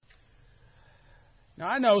Now,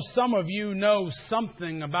 I know some of you know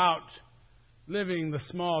something about living the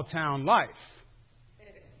small town life.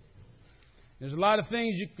 There's a lot of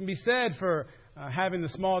things you can be said for having the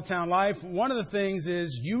small town life. One of the things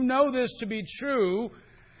is, you know this to be true,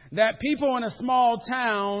 that people in a small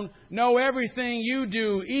town know everything you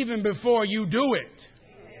do even before you do it.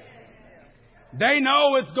 They know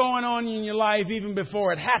what's going on in your life even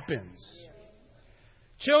before it happens.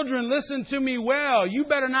 Children, listen to me well. You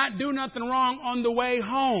better not do nothing wrong on the way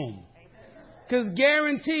home. Because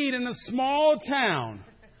guaranteed in a small town,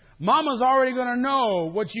 Mama's already going to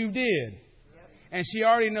know what you did. And she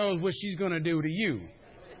already knows what she's going to do to you.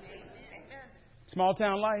 Small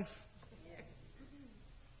town life.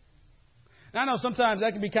 Now, I know sometimes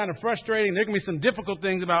that can be kind of frustrating. There can be some difficult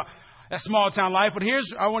things about that small town life. But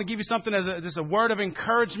I want to give you something as just a word of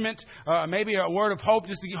encouragement, maybe a word of hope,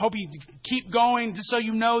 just to hope you keep going, just so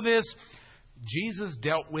you know this. Jesus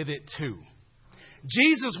dealt with it too.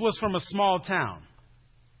 Jesus was from a small town.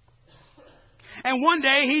 And one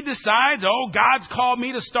day he decides, God's called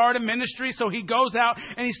me to start a ministry. So he goes out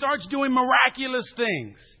and he starts doing miraculous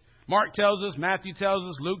things. Mark tells us, Matthew tells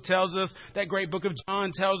us, Luke tells us, that great book of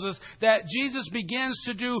John tells us that Jesus begins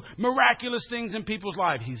to do miraculous things in people's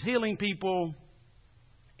lives. He's healing people.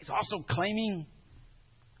 He's also claiming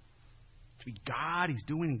to be God. He's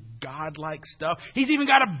doing God-like stuff. He's even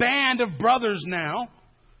got a band of brothers now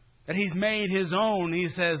that he's made his own. He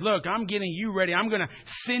says, look, I'm getting you ready. I'm going to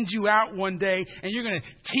send you out one day and you're going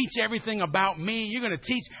to teach everything about me. You're going to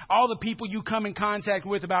teach all the people you come in contact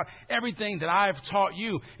with about everything that I've taught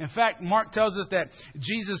you. In fact, Mark tells us that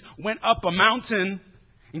Jesus went up a mountain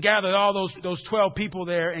and gathered all those 12 people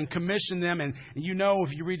there and commissioned them. And you know,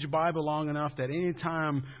 if you read your Bible long enough, that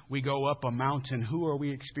anytime we go up a mountain, who are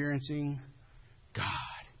we experiencing? God.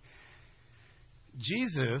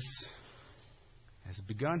 Jesus has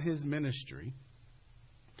begun his ministry,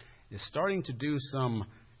 is starting to do some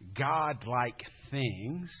God-like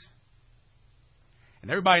things, and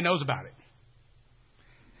everybody knows about it.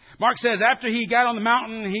 Mark says after he got on the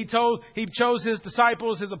mountain, he chose his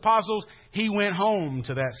disciples, his apostles, he went home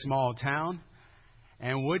to that small town.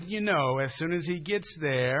 And wouldn't you know, as soon as he gets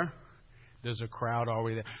there, there's a crowd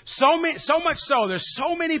already there. So much so, there's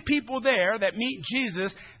so many people there that meet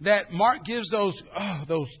Jesus that Mark gives those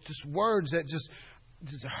just words that just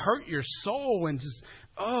hurt your soul and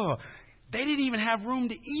they didn't even have room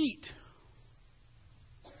to eat.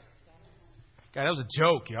 God, that was a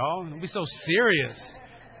joke, y'all. Don't be so serious.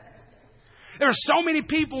 There were so many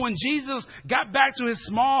people when Jesus got back to his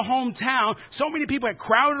small hometown. So many people had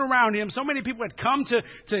crowded around him. So many people had come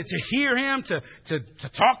to hear him, to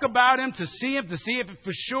talk about him, to see him, to see if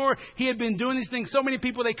for sure he had been doing these things. So many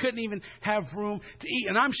people they couldn't even have room to eat.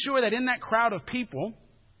 And I'm sure that in that crowd of people,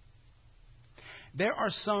 there are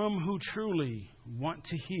some who truly want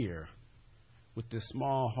to hear what this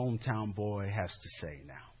small hometown boy has to say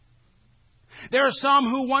now. There are some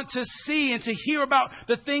who want to see and to hear about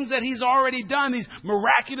the things that he's already done, these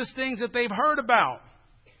miraculous things that they've heard about.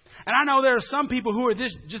 And I know there are some people who are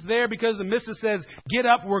just there because the missus says, get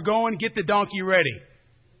up, we're going, get the donkey ready.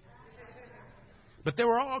 But there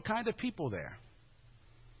were all kinds of people there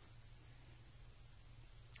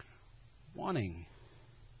wanting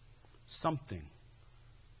something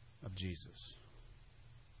of Jesus.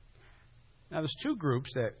 Now, there's two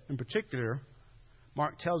groups that, in particular,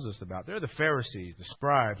 Mark tells us about. They're the Pharisees, the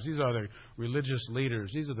scribes. These are the religious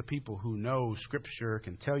leaders. These are the people who know Scripture,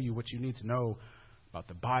 can tell you what you need to know about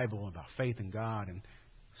the Bible, about faith in God, and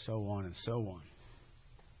so on and so on.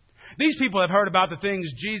 These people have heard about the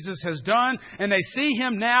things Jesus has done, and they see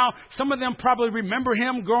him now. Some of them probably remember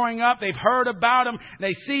him growing up. They've heard about him.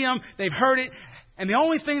 They see him. They've heard it. And the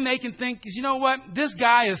only thing they can think is, you know what? This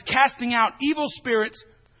guy is casting out evil spirits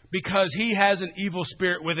because he has an evil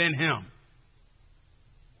spirit within him.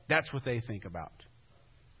 That's what they think about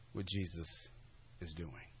what Jesus is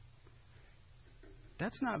doing.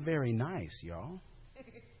 That's not very nice, y'all.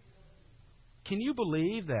 Can you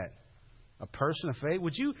believe that a person of faith,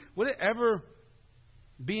 would it ever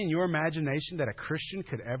be in your imagination that a Christian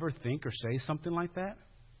could ever think or say something like that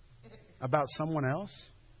about someone else?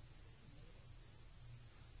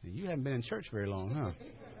 You haven't been in church very long, huh?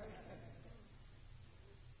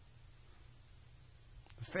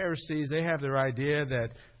 The Pharisees, they have their idea that,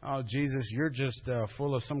 oh, Jesus, you're just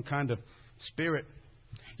full of some kind of spirit.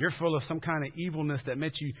 You're full of some kind of evilness that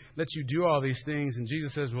lets you do all these things. And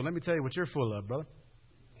Jesus says, well, let me tell you what you're full of, brother.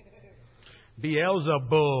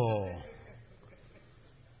 Beelzebul.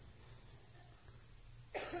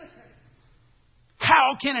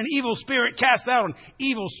 How can an evil spirit cast out an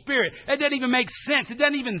evil spirit? That doesn't even make sense. It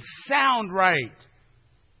doesn't even sound right.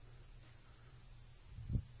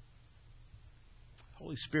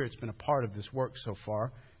 Holy Spirit's been a part of this work so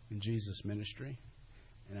far in Jesus' ministry.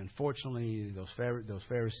 And unfortunately, those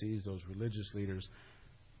Pharisees, those religious leaders,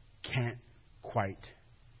 can't quite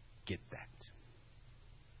get that.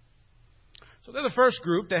 So they're the first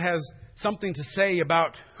group that has something to say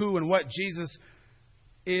about who and what Jesus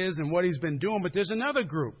is and what he's been doing. But there's another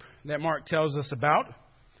group that Mark tells us about,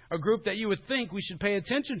 a group that you would think we should pay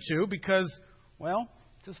attention to because, well,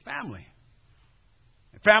 it's his family.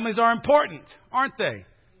 Families are important, aren't they?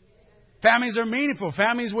 Families are meaningful.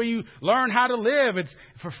 Families where you learn how to live. It's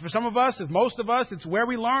for some of us, most of us, it's where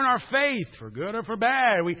we learn our faith, for good or for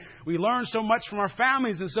bad. We learn so much from our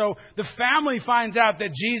families. And so the family finds out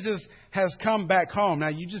that Jesus has come back home. Now,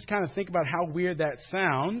 you just kind of think about how weird that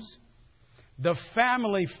sounds. The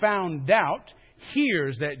family found out,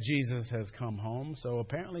 hears that Jesus has come home. So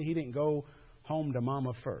apparently he didn't go home to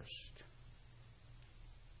mama first.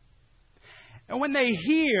 And when they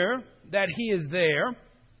hear that he is there,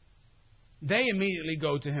 they immediately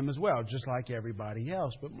go to him as well, just like everybody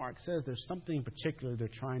else. But Mark says there's something in particular they're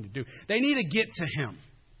trying to do. They need to get to him.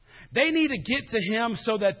 They need to get to him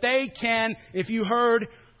so that they can, if you heard,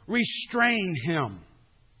 restrain him.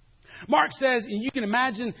 Mark says, and you can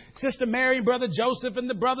imagine Sister Mary, Brother Joseph, and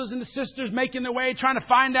the brothers and the sisters making their way, trying to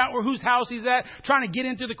find out whose house he's at, trying to get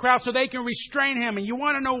into the crowd so they can restrain him. And you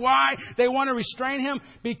want to know why they want to restrain him?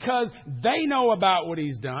 Because they know about what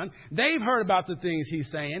he's done. They've heard about the things he's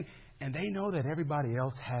saying. And they know that everybody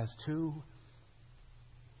else has too.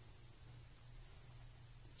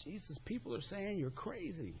 Jesus, people are saying you're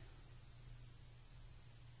crazy.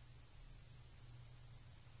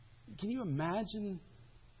 Can you imagine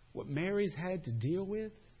what Mary's had to deal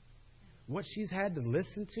with? What she's had to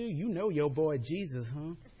listen to? You know your boy Jesus,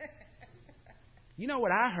 huh? You know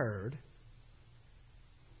what I heard.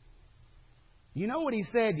 You know what he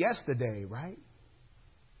said yesterday, right?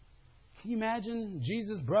 Can you imagine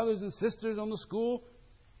Jesus' brothers and sisters on the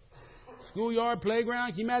schoolyard,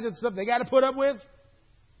 playground? Can you imagine the stuff they got to put up with?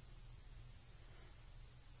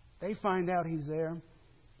 They find out he's there,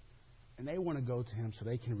 and they want to go to him so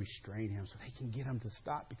they can restrain him, so they can get him to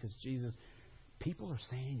stop because Jesus, people are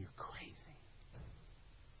saying you're crazy.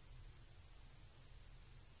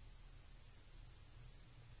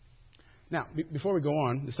 Now, before we go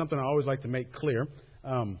on, there's something I always like to make clear.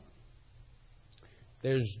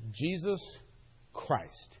 There's Jesus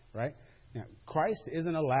Christ, right? Now, Christ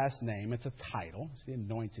isn't a last name. It's a title. It's the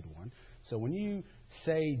anointed one. So when you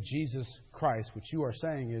say Jesus Christ, what you are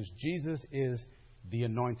saying is Jesus is the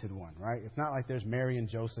anointed one, right? It's not like there's Mary and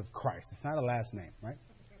Joseph Christ. It's not a last name, right?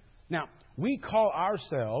 Now, we call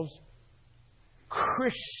ourselves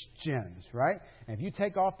Christians, right? And if you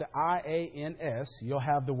take off the I-A-N-S, you'll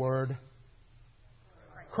have the word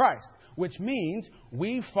Christ, which means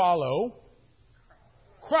we follow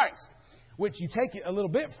Christ, which you take it a little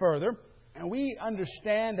bit further, and we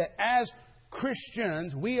understand that as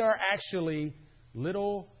Christians, we are actually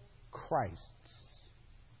little Christs.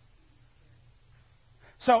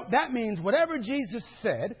 So that means whatever Jesus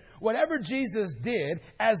said, whatever Jesus did,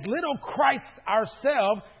 as little Christs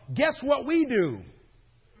ourselves, guess what we do?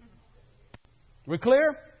 We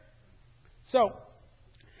clear? So,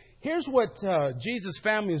 here's what Jesus'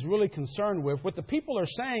 family is really concerned with. What the people are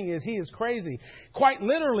saying is he is crazy. Quite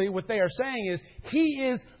literally, what they are saying is he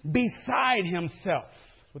is beside himself.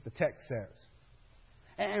 That's what the text says.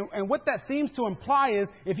 And what that seems to imply is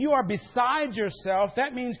if you are beside yourself,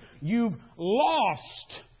 that means you've lost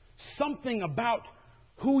something about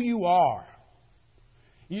who you are.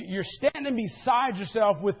 You're standing beside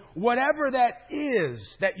yourself with whatever that is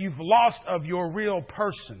that you've lost of your real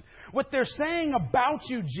person. What they're saying about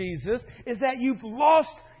you, Jesus, is that you've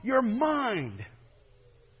lost your mind.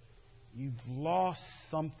 You've lost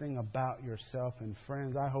something about yourself. And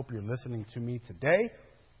friends, I hope you're listening to me today.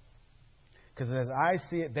 Because as I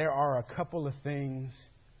see it, there are a couple of things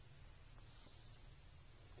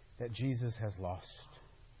that Jesus has lost.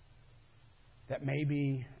 That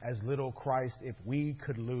maybe as little Christ, if we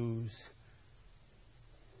could lose,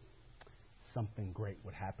 something great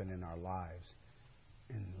would happen in our lives,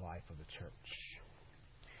 in the life of the church.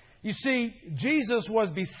 You see, Jesus was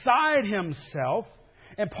beside himself,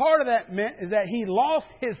 and part of that meant is that he lost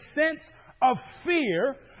his sense of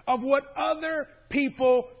fear of what other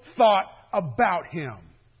people thought about him.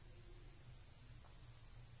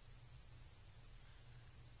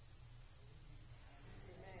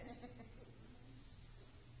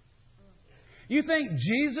 You think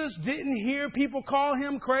Jesus didn't hear people call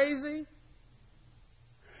him crazy?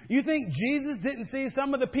 You think Jesus didn't see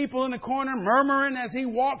some of the people in the corner murmuring as he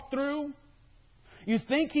walked through? You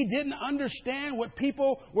think he didn't understand what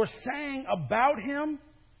people were saying about him?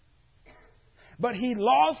 but he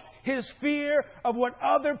lost his fear of what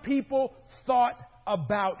other people thought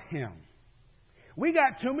about him. We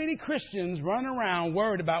got too many Christians running around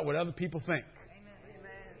worried about what other people think.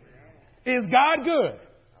 Amen. Is God good?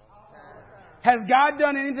 Has God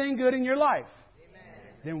done anything good in your life?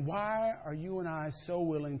 Amen. Then why are you and I so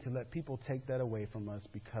willing to let people take that away from us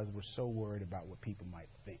because we're so worried about what people might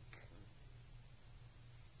think?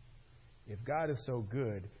 If God is so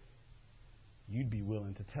good, you'd be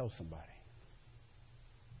willing to tell somebody.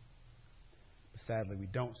 But sadly, we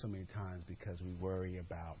don't so many times because we worry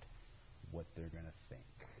about what they're going to think.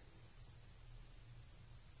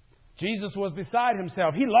 Jesus was beside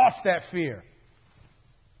himself. He lost that fear.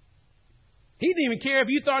 He didn't even care if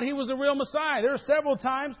you thought he was a real Messiah. There were several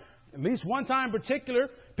times, at least one time in particular,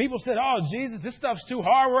 people said, "Oh, Jesus, this stuff's too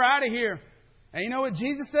hard. We're out of here." And you know what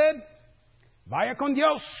Jesus said? Vaya con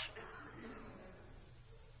Dios.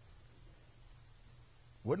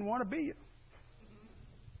 Wouldn't want to be you.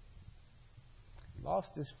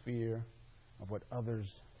 Lost his fear of what others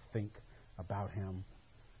think about him.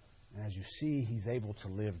 And as you see, he's able to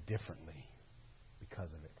live differently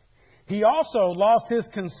because of it. He also lost his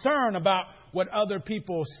concern about what other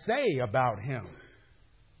people say about him.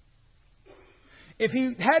 If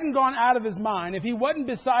he hadn't gone out of his mind, if he wasn't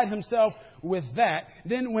beside himself with that,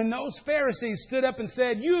 then when those Pharisees stood up and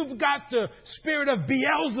said, "You've got the spirit of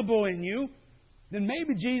Beelzebul in you," then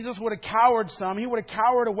maybe Jesus would have cowered some. He would have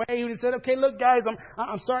cowered away. He would have said, "Okay, look, guys,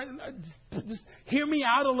 I'm sorry. Just hear me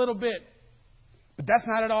out a little bit." But that's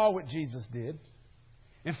not at all what Jesus did.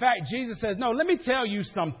 In fact, Jesus says, "No, let me tell you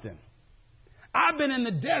something. I've been in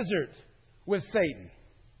the desert with Satan.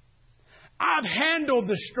 I've handled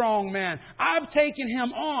the strong man. I've taken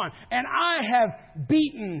him on, and I have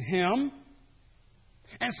beaten him.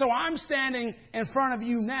 And so I'm standing in front of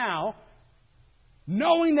you now,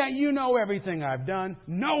 knowing that you know everything I've done,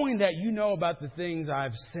 knowing that you know about the things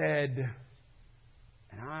I've said.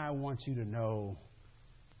 And I want you to know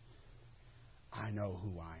I know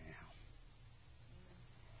who I am.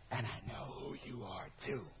 And I know who you are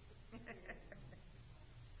too."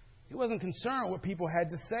 He wasn't concerned what people had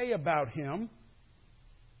to say about him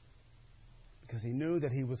because he knew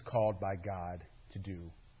that he was called by God to do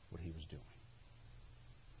what he was doing.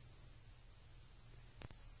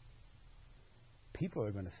 People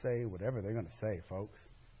are going to say whatever they're going to say, folks.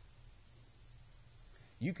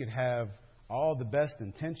 You could have all the best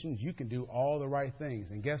intentions. You can do all the right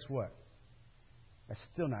things. And guess what? That's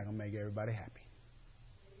still not going to make everybody happy.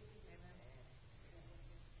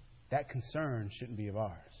 That concern shouldn't be of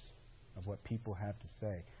ours, of what people have to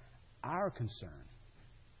say. Our concern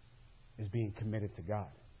is being committed to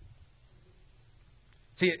God.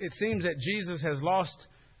 See, it seems that Jesus has lost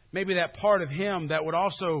maybe that part of him that would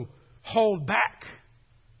also hold back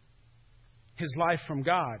his life from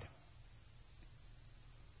God.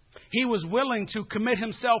 He was willing to commit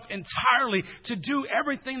himself entirely to do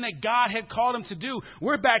everything that God had called him to do.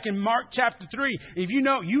 We're back in Mark chapter 3. If you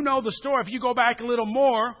know the story. If you go back a little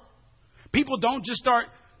more, people don't just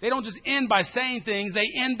end by saying things. They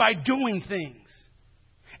end by doing things.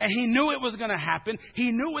 And he knew it was going to happen.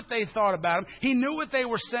 He knew what they thought about him. He knew what they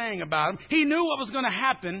were saying about him. He knew what was going to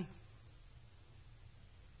happen.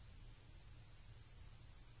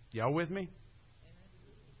 Y'all with me?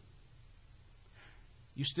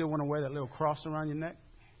 You still want to wear that little cross around your neck?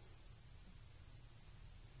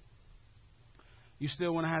 You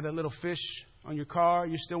still want to have that little fish on your car?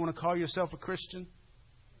 You still want to call yourself a Christian?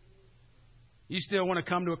 You still want to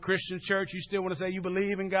come to a Christian church? You still want to say you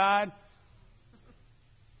believe in God?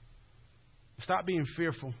 Stop being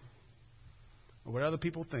fearful of what other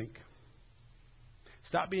people think.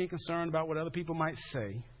 Stop being concerned about what other people might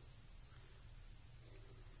say.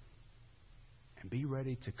 And be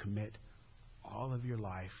ready to commit all of your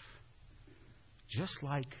life just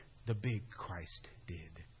like the big Christ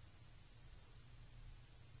did.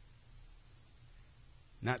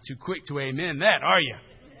 Not too quick to amen that, are you?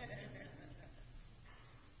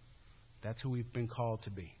 That's who we've been called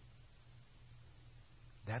to be.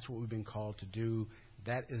 That's what we've been called to do.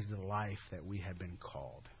 That is the life that we have been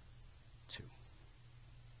called to.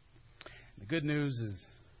 The good news is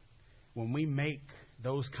when we make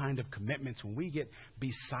those kind of commitments, when we get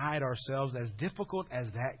beside ourselves, as difficult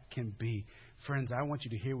as that can be, friends, I want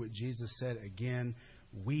you to hear what Jesus said again.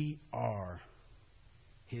 We are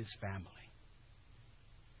his family.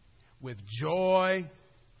 With joy,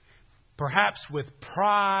 perhaps with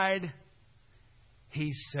pride,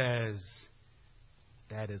 he says,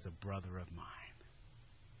 that is a brother of mine.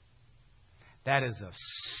 That is a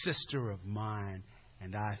sister of mine,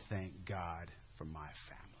 and I thank God for my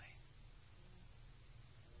family.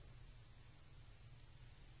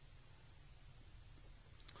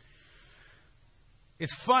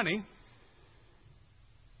 It's funny.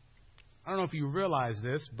 I don't know if you realize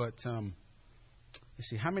this, but you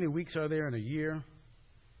see, how many weeks are there in a year?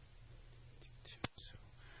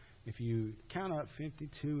 If you count up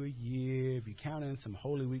 52 a year, if you count in some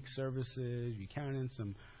Holy Week services, if you count in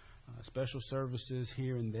some special services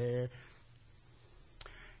here and there,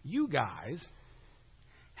 you guys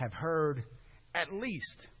have heard at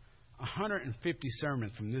least 150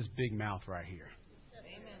 sermons from this big mouth right here.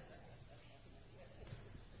 Amen.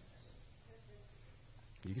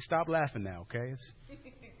 You can stop laughing now, okay?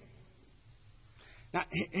 Now,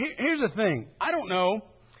 here's the thing. I don't know.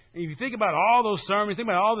 If you think about all those sermons, think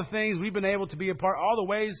about all the things we've been able to be a part, all the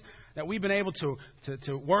ways that we've been able to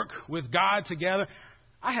work with God together,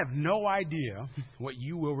 I have no idea what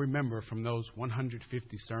you will remember from those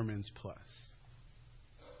 150 sermons plus.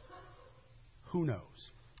 Who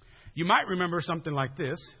knows? You might remember something like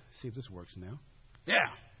this. See if this works now. Yeah.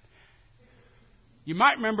 You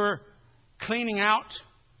might remember cleaning out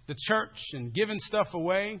the church and giving stuff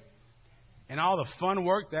away and all the fun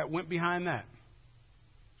work that went behind that.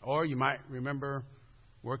 Or you might remember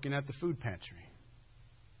working at the food pantry.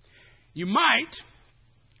 You might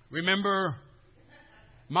remember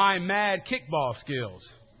my mad kickball skills.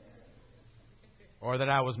 Or that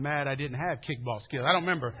I was mad I didn't have kickball skills. I don't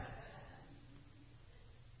remember.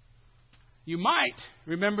 You might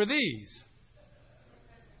remember these.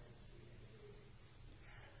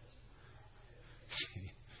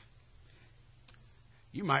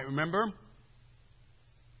 You might remember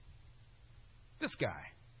this guy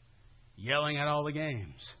yelling at all the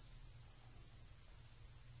games.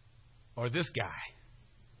 Or this guy.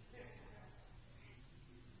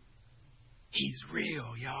 He's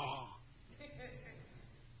real, y'all.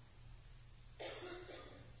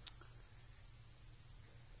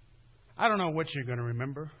 I don't know what you're going to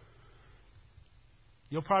remember.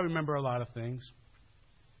 You'll probably remember a lot of things.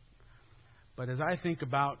 But as I think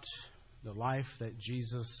about the life that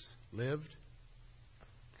Jesus lived,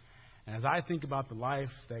 and as I think about the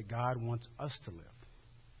life that God wants us to live,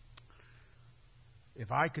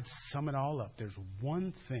 if I could sum it all up, there's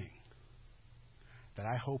one thing that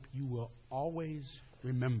I hope you will always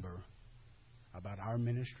remember about our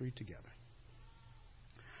ministry together.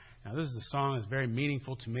 Now, this is a song that's very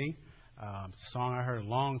meaningful to me. It's a song I heard a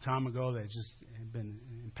long time ago that just has been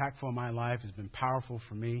impactful in my life, has been powerful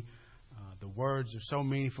for me. The words are so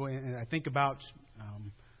meaningful. And I think about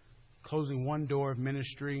closing one door of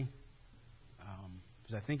ministry.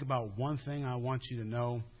 As I think about one thing I want you to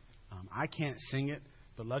know, I can't sing it,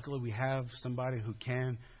 but luckily we have somebody who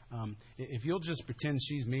can. If you'll just pretend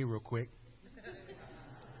she's me real quick.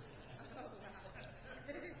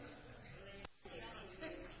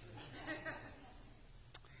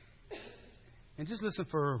 And just listen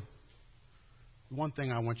for one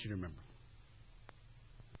thing I want you to remember.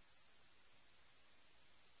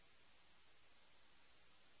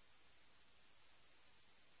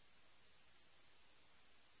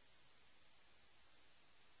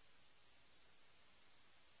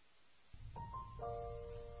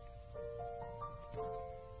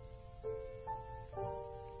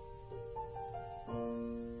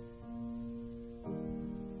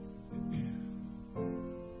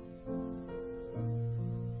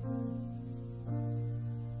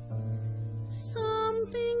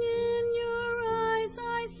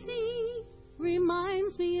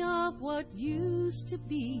 What used to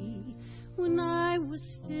be when I was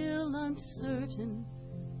still uncertain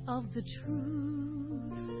of the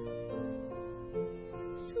truth.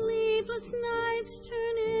 Sleepless nights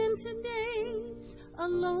turn into days,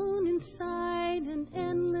 alone inside an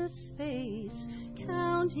endless space,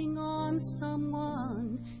 counting on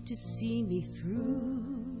someone to see me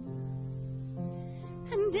through.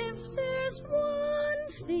 And if there's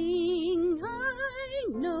one thing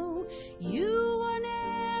I know, you are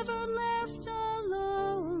never left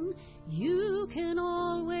alone. You can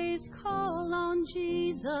always call on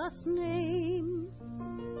Jesus' name.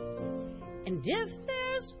 And if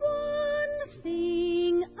there's one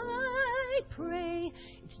thing I pray,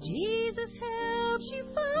 it's Jesus helps you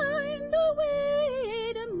find a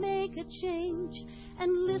way to make a change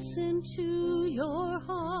and listen to your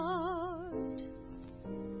heart.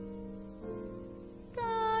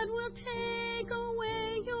 God will take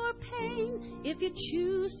away your pain if you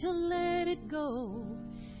choose to let it go.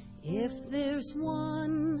 If there's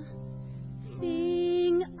one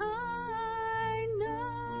thing I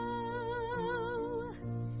know,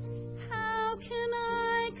 how can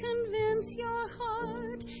I convince your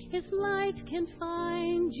heart His light can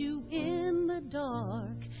find you in the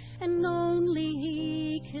dark, and only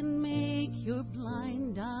He can make your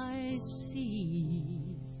blind eyes see?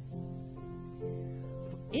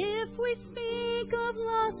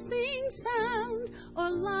 or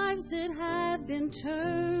lives that have been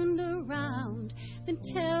turned around, then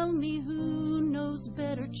tell me who knows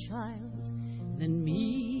better, child, than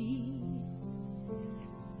me.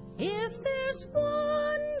 If there's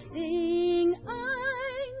one thing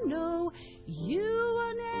I know, you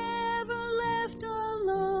are never left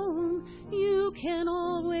alone. You can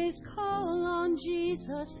always call on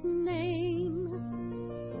Jesus' name.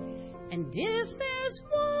 And if there's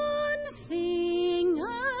one thing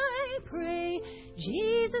I pray,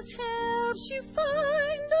 Jesus helps you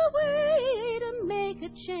find a way to make a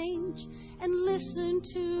change and listen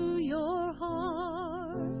to your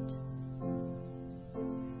heart.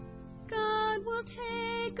 God will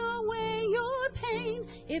take away your pain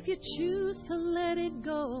if you choose to let it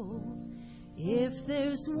go. If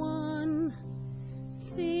there's one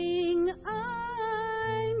thing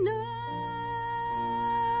I know,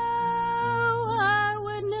 I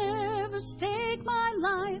would never stake my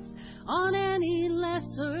life on any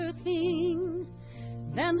lesser thing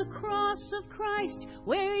than the cross of Christ,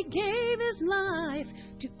 where He gave His life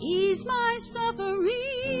to ease my suffering.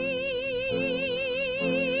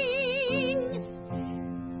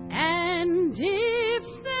 And if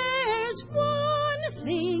there's one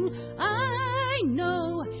thing I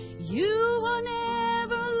know, you are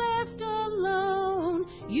never left alone.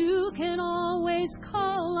 You can always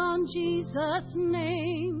call on Jesus'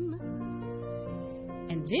 name.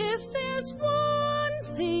 And if there's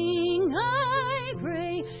one thing I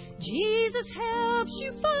pray, Jesus helps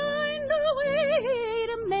you find a way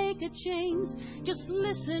to make a change. Just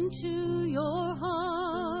listen to your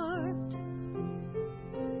heart.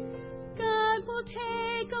 God will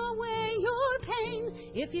take away your pain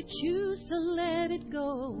if you choose to let it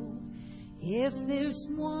go. If there's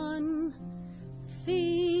one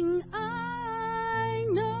thing I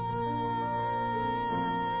know.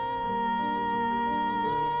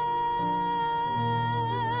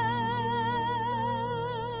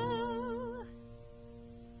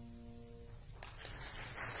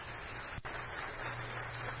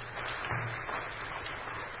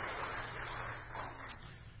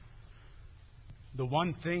 The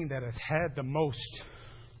one thing that has had the most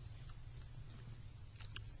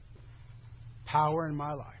power in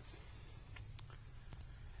my life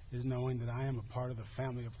is knowing that I am a part of the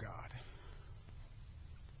family of God.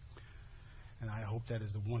 And I hope that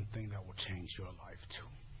is the one thing that will change your life too.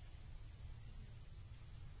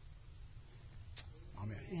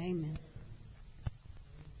 Amen. Amen.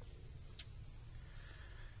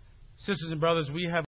 Sisters and brothers, we have